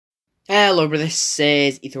Hello, this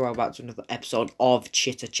is Ethan. Welcome back to another episode of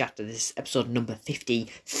Chitter Chatter. This is episode number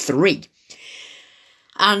 53.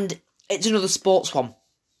 And it's another sports one.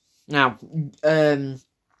 Now,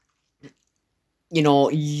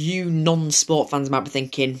 you non-sport fans might be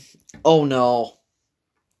thinking, oh no,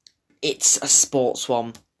 it's a sports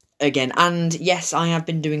one again. And yes, I have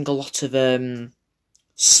been doing a lot of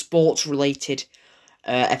sports-related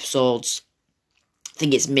episodes. I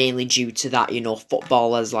think it's mainly due to that,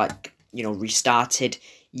 football has restarted.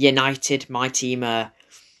 United, my team, are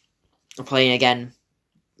playing again,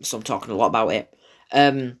 so I'm talking a lot about it.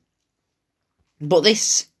 But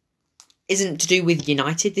this isn't to do with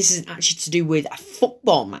United. This isn't actually to do with a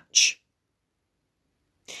football match.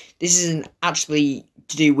 This isn't actually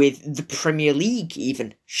to do with the Premier League,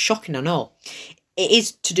 even. Shocking, I know. It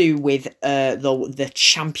is to do with the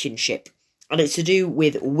Championship. And it's to do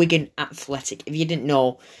with Wigan Athletic. If you didn't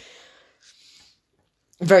know,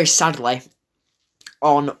 very sadly,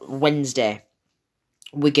 on Wednesday,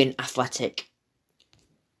 Wigan Athletic,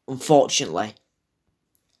 unfortunately,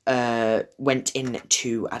 went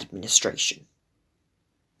into administration,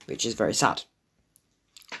 which is very sad.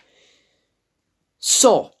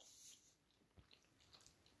 So,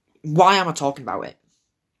 why am I talking about it?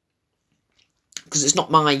 Because it's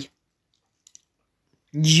not my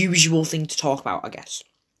usual thing to talk about, I guess.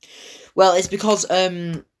 Well, it's because,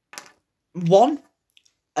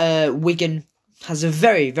 Wigan has a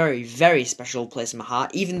very, very, very special place in my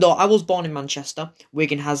heart. Even though I was born in Manchester,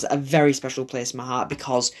 Wigan has a very special place in my heart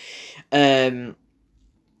because my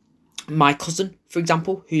cousin, for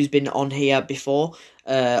example, who's been on here before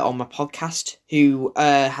on my podcast, who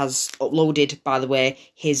has uploaded, by the way,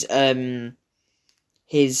 his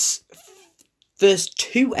first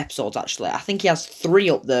 2 episodes, actually. I think he has 3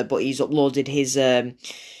 up there, but he's uploaded his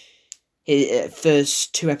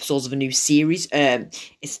first 2 episodes of a new series.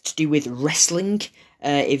 It's to do with wrestling.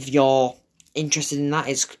 If you're interested in that,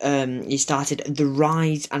 it's he started The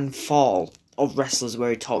Rise and Fall of Wrestlers,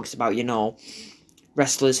 where he talks about,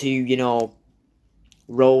 wrestlers who,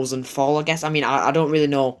 rose and fall, I guess. I mean, I don't really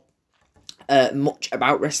know much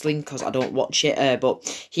about wrestling, because I don't watch it,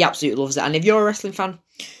 but he absolutely loves it. And if you're a wrestling fan,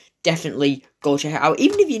 definitely go check it out.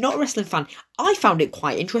 Even if you're not a wrestling fan, I found it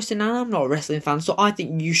quite interesting, and I'm not a wrestling fan, so I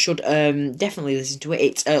think you should definitely listen to it.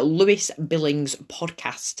 It's Lewis Billings'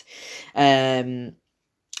 podcast. And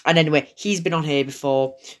anyway, he's been on here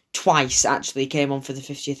before, twice actually. He came on for the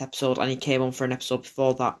 50th episode, and he came on for an episode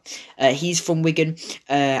before that. He's from Wigan,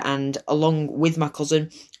 and along with my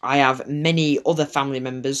cousin, I have many other family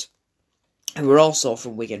members who are also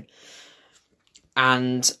from Wigan.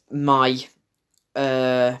 And my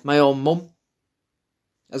own mum,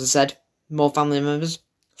 as I said, more family members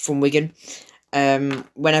from Wigan.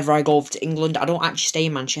 Whenever I go over to England, I don't actually stay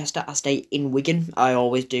in Manchester, I stay in Wigan. I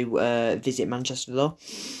always do visit Manchester though.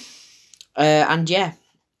 And yeah,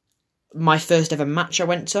 my first ever match I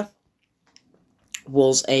went to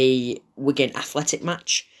was a Wigan Athletic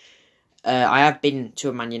match. I have been to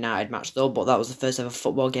a Man United match though, but that was the first ever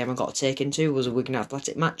football game I got to take into, was a Wigan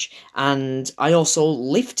Athletic match. And I also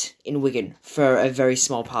lived in Wigan for a very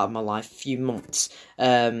small part of my life, a few months.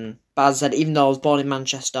 But as I said, even though I was born in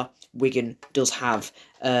Manchester, Wigan does have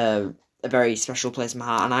a very special place in my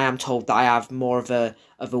heart, and I am told that I have more of a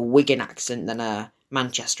Wigan accent than a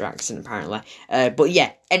Manchester accent, apparently. But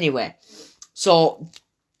yeah, anyway, so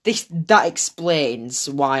that explains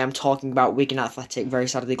why I'm talking about Wigan Athletic very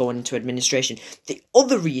sadly going into administration. The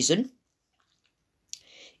other reason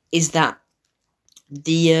is that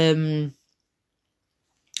I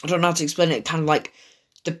don't know how to explain it, kind of like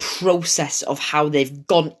the process of how they've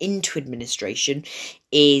gone into administration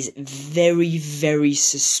is very, very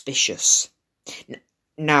suspicious.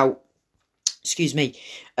 Now, excuse me.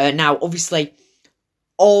 Now, obviously,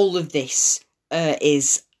 all of this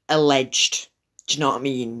is alleged. Do you know what I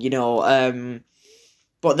mean?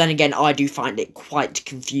 But then again, I do find it quite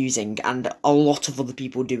confusing, and a lot of other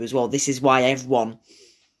people do as well. This is why everyone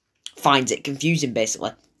finds it confusing,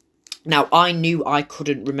 basically. Now, I knew I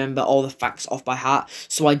couldn't remember all the facts off by heart,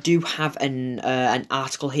 so I do have an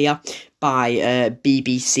article here by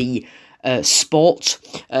BBC Sport,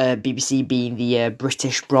 BBC being the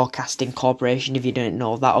British Broadcasting Corporation. If you don't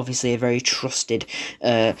know that, obviously a very trusted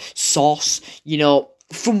source.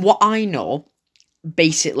 From what I know,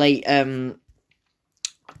 basically, the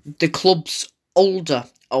club's older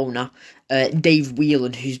owner, Dave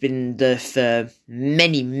Whelan, who's been there for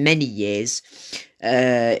many, many years,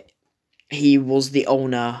 he was the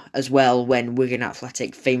owner as well when Wigan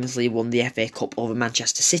Athletic famously won the FA Cup over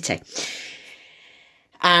Manchester City.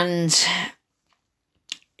 And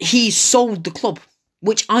he sold the club,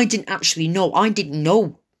 which I didn't actually know. I didn't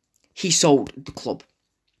know he sold the club.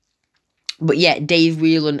 But yeah, Dave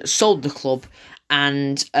Whelan sold the club,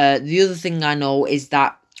 and the other thing I know is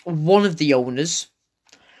that one of the owners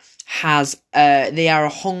they are a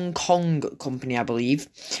Hong Kong company, I believe,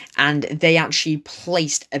 and they actually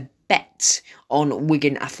placed a bet on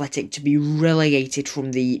Wigan Athletic to be relegated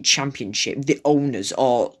from the Championship, the owners,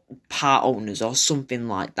 or part owners, or something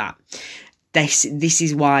like that. This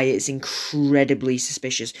is why it's incredibly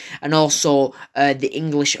suspicious. And also, the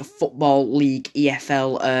English Football League,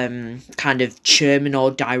 EFL, kind of chairman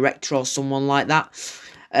or director or someone like that,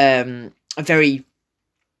 a very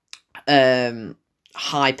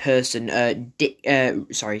high person, Dick,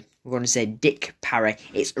 sorry, we're going to say Dick Parry.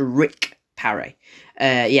 It's Rick Parry.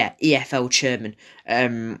 EFL chairman.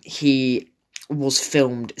 He was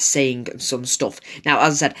filmed saying some stuff. Now,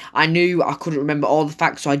 as I said, I knew I couldn't remember all the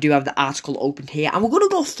facts, so I do have the article open here, and we're going to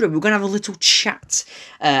go through, we're going to have a little chat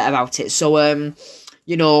about it. So,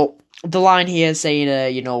 you know, the line here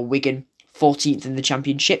saying, you know, Wigan 14th in the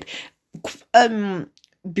Championship.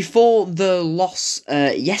 Before the loss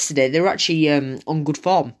yesterday, they were actually on good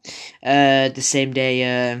form. The same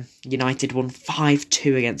day, United won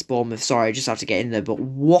 5-2 against Bournemouth. Sorry, I just have to get in there, but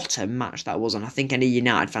what a match that was. And I think any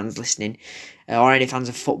United fans listening, or any fans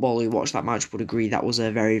of football who watched that match would agree that was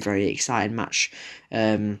a very, very exciting match.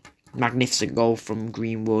 Magnificent goal from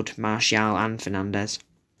Greenwood, Martial and Fernandes.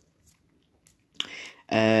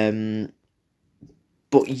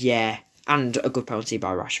 But yeah, and a good penalty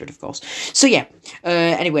by Rashford, of course. So yeah,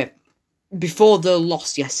 anyway, before the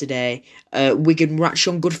loss yesterday, Wigan were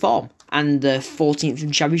actually on good form, and the 14th in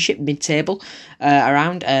the Championship, mid-table,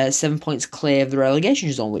 around 7 points clear of the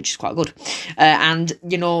relegation zone, which is quite good. And,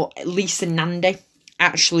 you know, Lisa Nandy,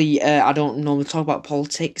 actually, I don't normally talk about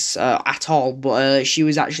politics at all, but she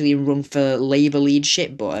was actually in run for Labour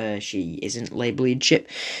leadership, but she isn't Labour leadership,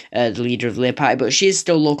 the leader of the Labour Party, but she is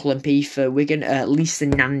still local MP for Wigan, Lisa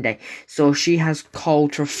Nandy. So she has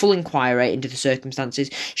called for a full inquiry into the circumstances.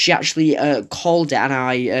 She actually called it, and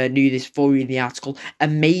I knew this before reading the article, a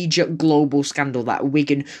major global scandal, that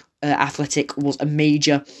Wigan Athletic was a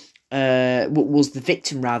major, was the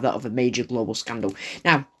victim, rather, of a major global scandal.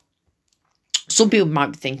 Now, some people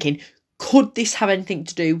might be thinking, could this have anything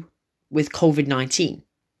to do with COVID-19?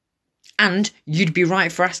 And you'd be right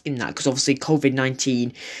for asking that, because obviously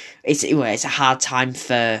COVID-19, it's a hard time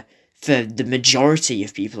for the majority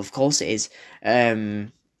of people, of course it is.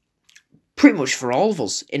 Pretty much for all of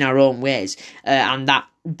us in our own ways. And that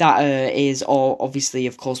is all, obviously,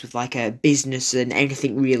 of course, with like a business and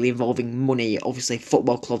anything really involving money. Obviously,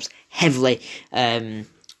 football clubs, heavily,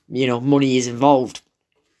 money is involved.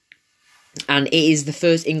 And it is the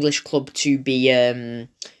first English club to be to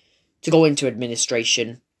go into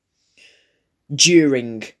administration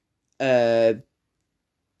during COVID-19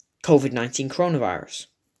 coronavirus.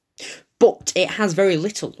 But it has very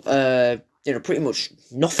little, pretty much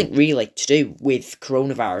nothing really to do with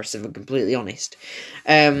coronavirus, if I'm completely honest.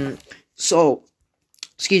 So,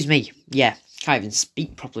 excuse me, yeah, can't even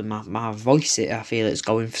speak properly. My voice, I feel it's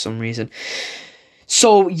going for some reason.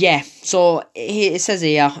 So, yeah, it says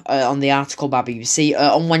here on the article by BBC,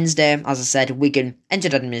 on Wednesday, as I said, Wigan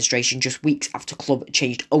entered administration just weeks after club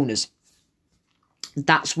changed owners.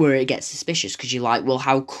 That's where it gets suspicious, because you're like, well,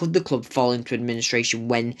 how could the club fall into administration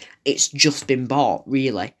when it's just been bought,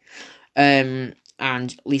 really? And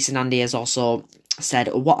Lisa Nandy has also said,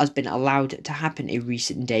 what has been allowed to happen in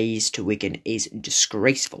recent days to Wigan is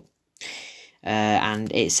disgraceful. And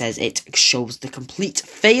it says it shows the complete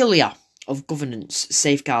failure of governance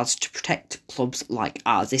safeguards to protect clubs like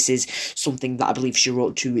ours. This is something that I believe she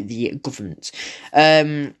wrote to the government.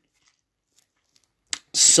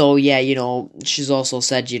 So, yeah, she's also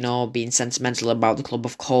said, being sentimental about the club,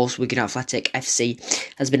 of course, Wigan Athletic FC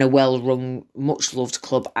has been a well-run, much-loved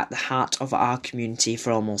club at the heart of our community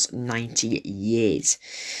for almost 90 years.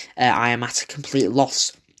 I am at a complete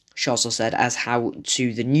loss, she also said, as how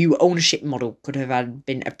to the new ownership model could have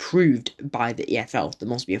been approved by the EFL. There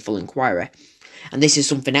must be a full inquiry. And this is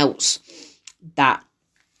something else that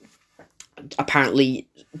apparently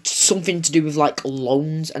something to do with like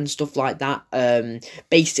loans and stuff like that.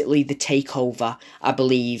 Basically the takeover, I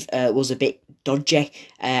believe, was a bit dodgy,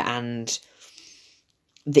 and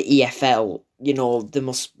the EFL, there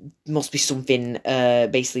must be something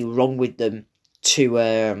basically wrong with them to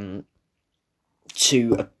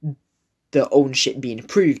the ownership being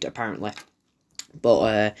approved, apparently.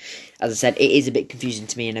 But as I said, it is a bit confusing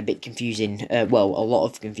to me, and a bit confusing, a lot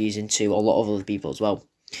of confusing to a lot of other people as well.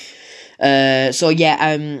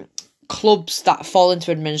 Clubs that fall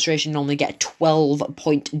into administration normally get a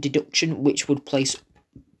 12-point deduction, which would place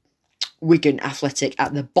Wigan Athletic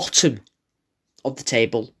at the bottom of the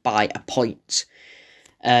table by a point.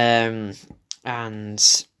 And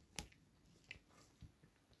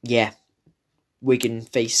yeah, Wigan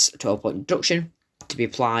face a 12-point deduction to be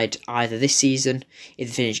applied either this season if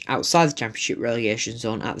they finish outside the Championship relegation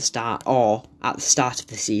zone at the start, or at the start of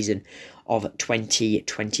the season of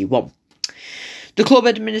 2021. The club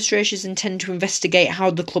administrators intend to investigate how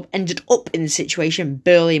the club ended up in the situation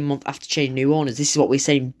barely a month after changing new owners. This is what we're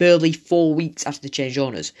saying, barely 4 weeks after they changed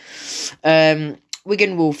owners.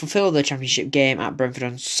 Wigan will fulfil the Championship game at Brentford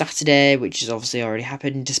on Saturday, which has obviously already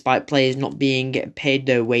happened, despite players not being paid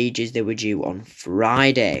their wages they were due on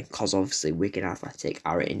Friday, because obviously Wigan Athletic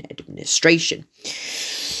are in administration.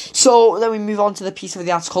 So then we move on to the piece of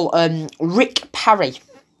the article. Rick Parry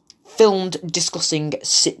filmed discussing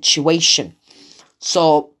situation.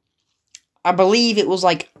 So I believe it was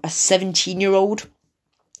like a 17-year-old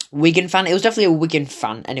Wigan fan. It was definitely a Wigan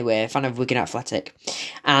fan anyway, a fan of Wigan Athletic.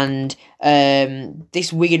 And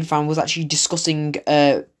this Wigan fan was actually discussing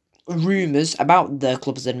rumours about the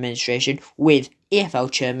club's administration with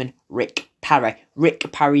EFL chairman Rick Parry.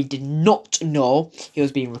 Rick Parry did not know he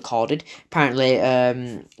was being recorded. Apparently,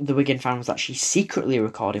 the Wigan fan was actually secretly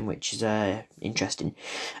recording, which is interesting.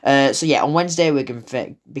 So yeah, on Wednesday, Wigan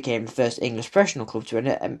became the first English professional club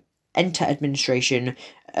to enter administration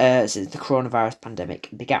since the coronavirus pandemic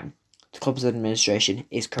began. The club's administration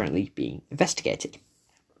is currently being investigated.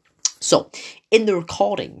 So, in the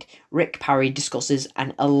recording, Rick Parry discusses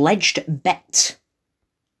an alleged bet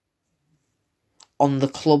on the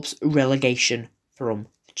club's relegation from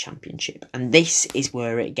the Championship. And this is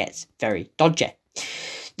where it gets very dodgy.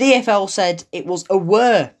 The EFL said it was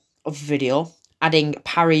aware of the video, adding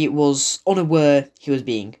Parry was unaware he was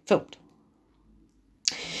being filmed.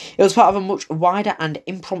 It was part of a much wider and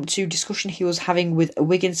impromptu discussion he was having with a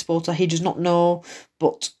Wigan supporter he does not know,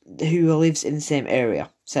 but who lives in the same area,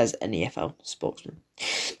 says an EFL spokesman.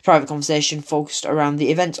 The private conversation focused around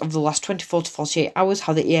the events of the last 24 to 48 hours,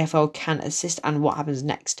 how the EFL can assist and what happens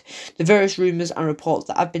next. The various rumours and reports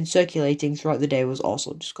that have been circulating throughout the day was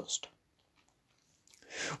also discussed.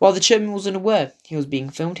 While the chairman was unaware he was being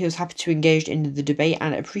filmed, he was happy to engage in the debate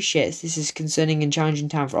and appreciates this is a concerning and challenging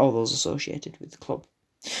time for all those associated with the club.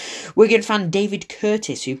 Wigan fan David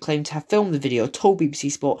Curtis, who claimed to have filmed the video, told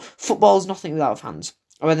BBC Sport, "Football is nothing without fans.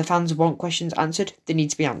 And when the fans want questions answered, they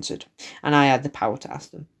need to be answered. And I had the power to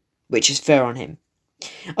ask them." Which is fair on him.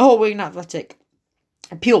 Wigan Athletic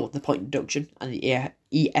appeal the point deduction, and the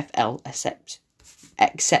EFL accepts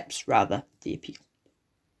the appeal.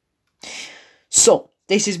 So,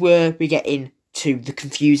 this is where we get into the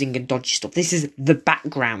confusing and dodgy stuff. This is the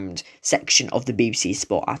background section of the BBC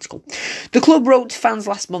Sport article. The club wrote to fans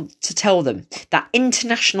last month to tell them that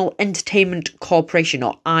International Entertainment Corporation,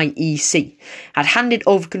 or IEC, had handed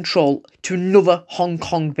over control to another Hong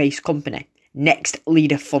Kong-based company, Next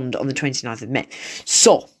Leader Fund, on the 29th of May.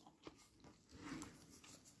 So,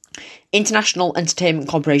 International Entertainment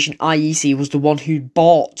Corporation, IEC, was the one who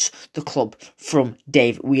bought the club from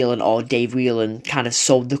Dave Whelan, or Dave Whelan kind of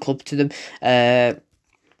sold the club to them. And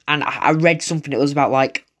I read something, it was about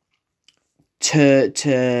like to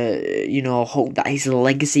hope that his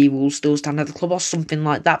legacy will still stand at the club or something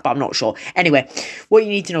like that, but I'm not sure. Anyway, what you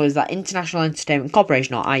need to know is that International Entertainment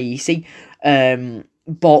Corporation, or IEC,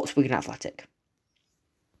 bought Wigan Athletic.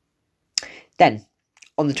 Then,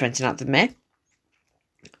 on the 29th of May,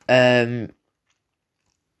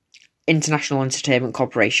 International Entertainment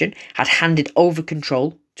Corporation had handed over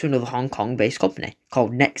control to another Hong Kong-based company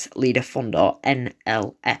called Next Leader Fund, or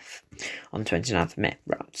NLF, on 29th of May.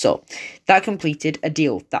 Right. So, that completed a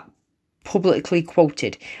deal that publicly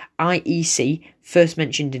quoted IEC first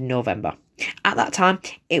mentioned in November. At that time,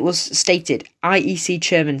 it was stated IEC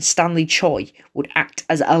Chairman Stanley Choi would act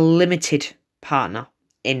as a limited partner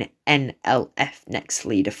in NLF, Next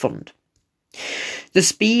Leader Fund. The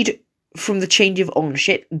speed from the change of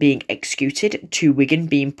ownership being executed to Wigan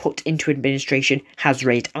being put into administration has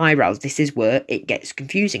raised eyebrows. This is where it gets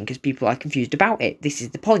confusing, because people are confused about it. This is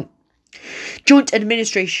the point. Joint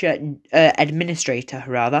administrator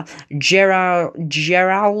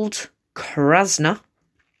Gerald Krasner,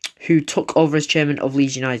 who took over as chairman of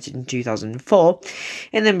Leeds United in 2004,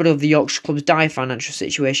 in the middle of the Yorkshire club's dire financial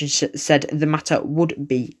situation, said the matter would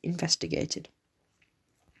be investigated.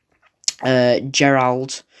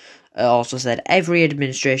 Gerald also said, "Every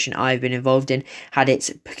administration I've been involved in had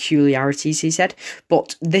its peculiarities," he said,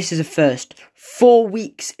 "but this is a first. 4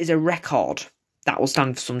 weeks is a record that will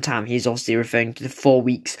stand for some time." He's obviously referring to the 4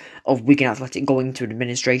 weeks of Wigan Athletic going to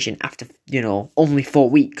administration after, only 4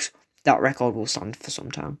 weeks. That record will stand for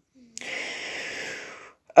some time.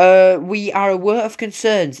 "We are aware of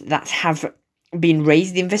concerns that have being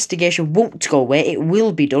raised. The investigation won't go away. It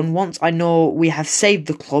will be done once I know we have saved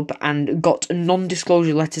the club and got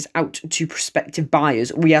non-disclosure letters out to prospective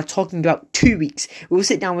buyers. We are talking about 2 weeks. We will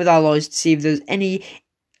sit down with our lawyers to see if there's any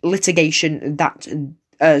litigation that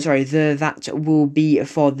that will be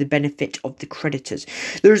for the benefit of the creditors.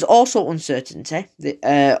 There is also uncertainty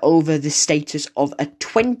over the status of a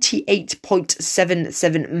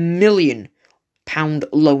 £28.77 million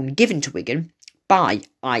loan given to Wigan by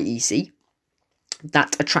IEC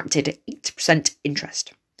that attracted 8%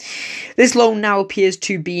 interest. This loan now appears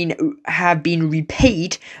to have been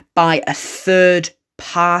repaid by a third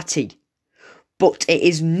party, but it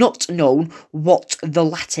is not known what the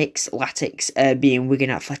Latics being Wigan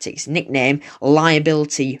Athletics' nickname,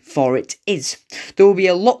 liability for it is. There will be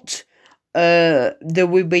a lot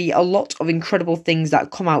of incredible things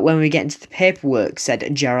that come out when we get into the paperwork,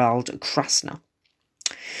 said Gerald Krasner.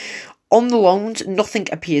 On the loans, nothing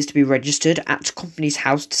appears to be registered at Companies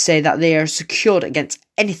House to say that they are secured against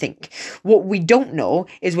anything. What we don't know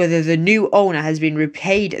is whether the new owner has been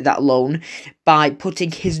repaid that loan by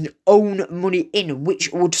putting his own money in,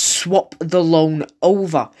 which would swap the loan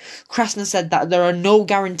over. Krasner said that there are no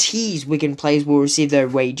guarantees Wigan players will receive their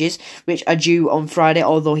wages, which are due on Friday,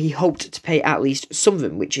 although he hoped to pay at least some of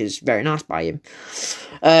them, which is very nice by him.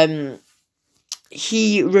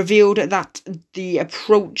 He revealed that the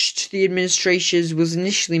approach to the administrators was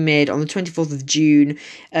initially made on the 24th of June,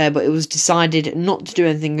 but it was decided not to do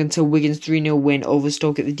anything until Wigan's 3-0 win over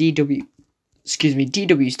Stoke at the DW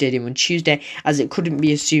Stadium on Tuesday, as it couldn't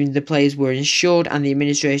be assumed the players were insured and the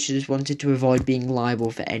administrators wanted to avoid being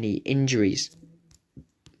liable for any injuries.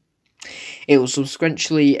 It was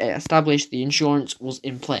subsequently established the insurance was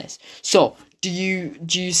in place. So, do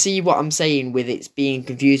you see what I'm saying with it being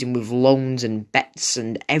confusing with loans and bets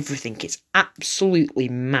and everything? It's absolutely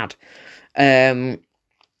mad. Yeah,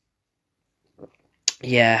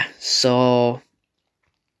 so,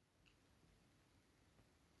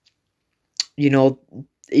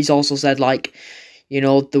 he's also said,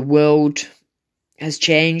 the world has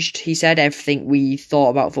changed. He said everything we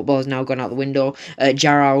thought about football has now gone out the window.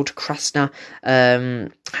 Gerald Krasner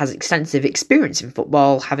has extensive experience in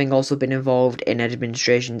football, having also been involved in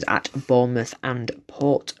administrations at Bournemouth and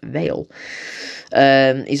Port Vale.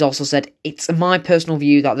 He's also said, it's my personal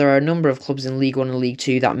view that there are a number of clubs in League 1 and League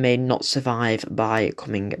 2 that may not survive by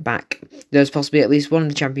coming back. There's possibly at least one in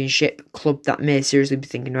the Championship club that may seriously be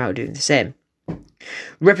thinking about doing the same.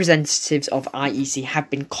 Representatives of IEC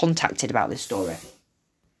have been contacted about this story.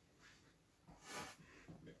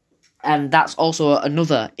 And that's also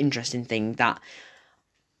another interesting thing, that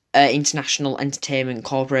International Entertainment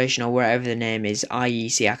Corporation, or whatever the name is,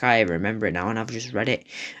 IEC, I can't even remember it now, and I've just read it.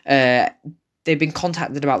 They've been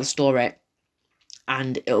contacted about the story,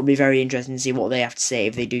 and it'll be very interesting to see what they have to say,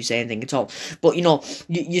 if they do say anything at all. But,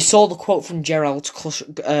 you saw the quote from Gerald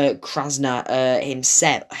Krasner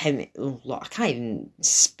himself. I can't even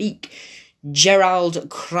speak. Gerald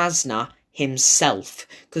Krasner himself.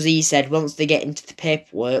 Because he said once they get into the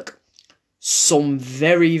paperwork, some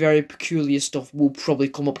very, very peculiar stuff will probably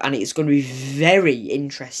come up. And it's going to be very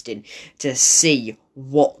interesting to see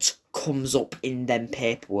what comes up in them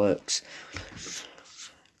paperworks.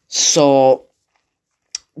 So,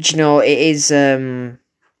 it is,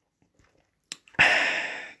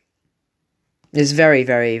 it's very,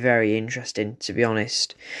 very, very interesting, to be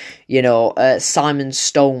honest. Simon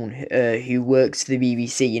Stone, who works for the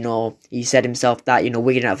BBC, he said himself that,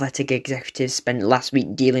 Wigan Athletic executives spent last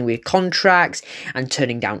week dealing with contracts and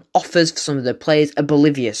turning down offers for some of their players,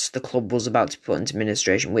 oblivious the club was about to put into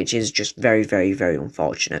administration, which is just very, very, very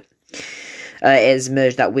unfortunate. It has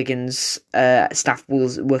emerged that Wigan's staff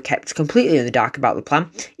were kept completely in the dark about the plan,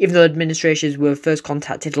 even though administrators were first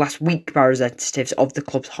contacted last week by representatives of the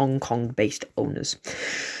club's Hong Kong-based owners.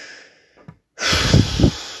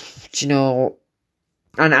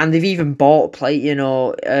 And they've even bought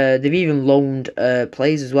they've even loaned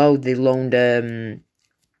players as well. They loaned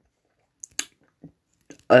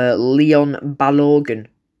Leon Balogun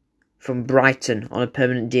from Brighton on a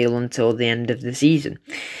permanent deal until the end of the season.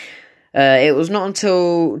 It was not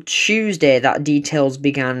until Tuesday that details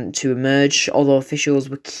began to emerge, although officials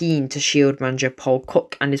were keen to shield manager Paul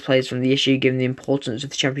Cook and his players from the issue, given the importance of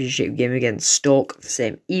the Championship game against Stoke the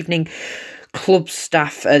same evening. Club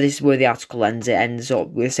staff, this is where the article ends, it ends up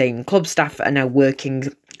with saying club staff are now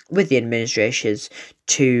working with the administrators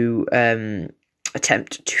to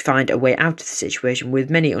attempt to find a way out of the situation, with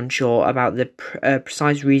many unsure about the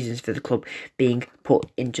precise reasons for the club being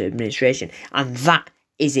put into administration. And that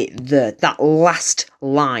is it there, that last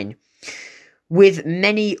line. With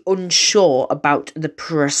many unsure about the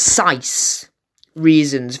precise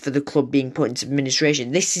reasons for the club being put into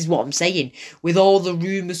administration. This is what I'm saying. With all the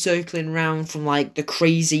rumours circling around from like the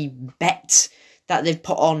crazy bets that they've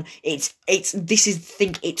put on, it's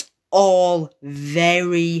all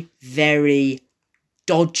very, very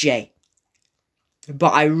dodgy.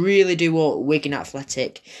 But I really do hope Wigan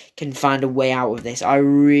Athletic can find a way out of this. I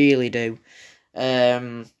really do.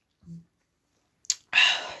 Do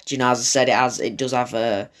you know, as I said, it does have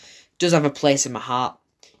a place in my heart.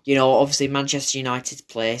 You know, obviously Manchester United's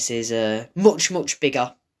place is much, much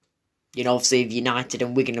bigger. You know, obviously if United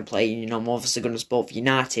and Wigan are playing, you know, I'm obviously going to support for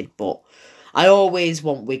United, but I always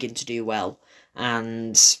want Wigan to do well.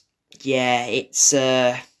 And yeah, it's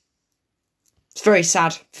very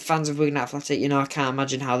sad for fans of Wigan Athletic. You know, I can't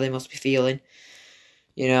imagine how they must be feeling.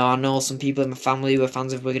 You know, I know some people in my family who are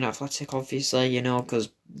fans of Wigan Athletic, obviously, you know, because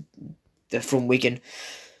they're from Wigan.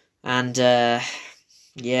 And,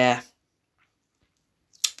 yeah.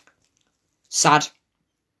 Sad.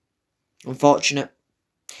 Unfortunate.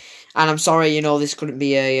 And I'm sorry, you know, this couldn't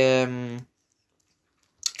be a,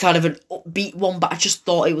 kind of an upbeat one, but I just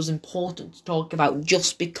thought it was important to talk about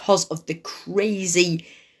just because of the crazy,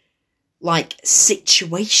 like,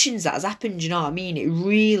 situations that has happened, you know what I mean? It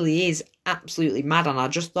really is absolutely mad, and I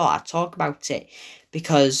just thought I'd talk about it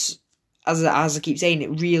because, as I keep saying,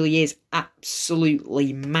 it really is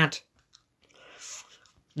absolutely mad.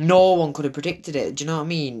 No one could have predicted it, do you know what I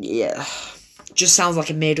mean? Yeah, it just sounds like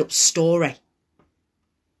a made-up story.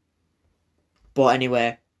 But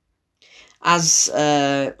anyway, as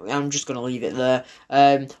I'm just going to leave it there.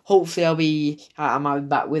 Hopefully I might be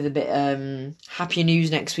back with a bit happier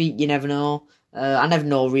news next week. You never know. I never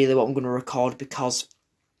know really what I'm going to record because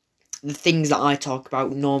the things that I talk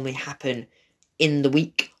about normally happen in the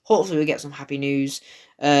week. Hopefully we get some happy news.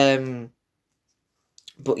 But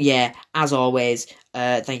yeah, as always,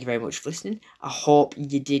 thank you very much for listening. I hope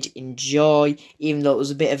you did enjoy, even though it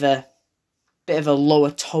was a bit of a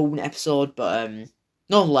lower tone episode, but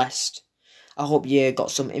nonetheless, I hope you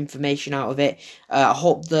got some information out of it. I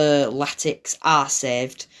hope the Latics are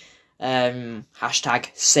saved. Hashtag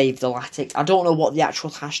save the Latics. I don't know what the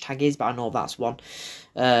actual hashtag is, but I know that's one.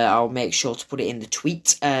 I'll make sure to put it in the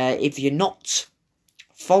tweet. If you're not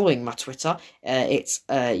following my Twitter, it's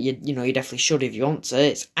you know, you definitely should if you want to.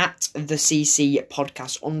 It's at the CC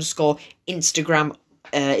podcast _ Instagram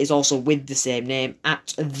is also with the same name,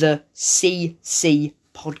 at the CC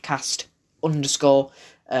podcast _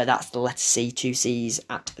 that's the letter C, 2 C's,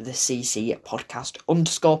 at the CC podcast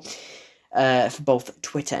 _ for both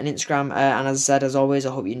Twitter and Instagram. And as I said, as always,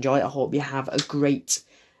 I hope you enjoy it. I hope you have a great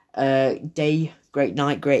day, great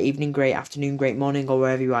night, great evening, great afternoon, great morning, or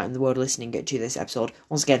wherever you are in the world listening to this episode.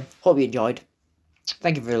 Once again, hope you enjoyed.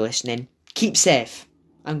 Thank you for listening. Keep safe,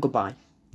 and goodbye.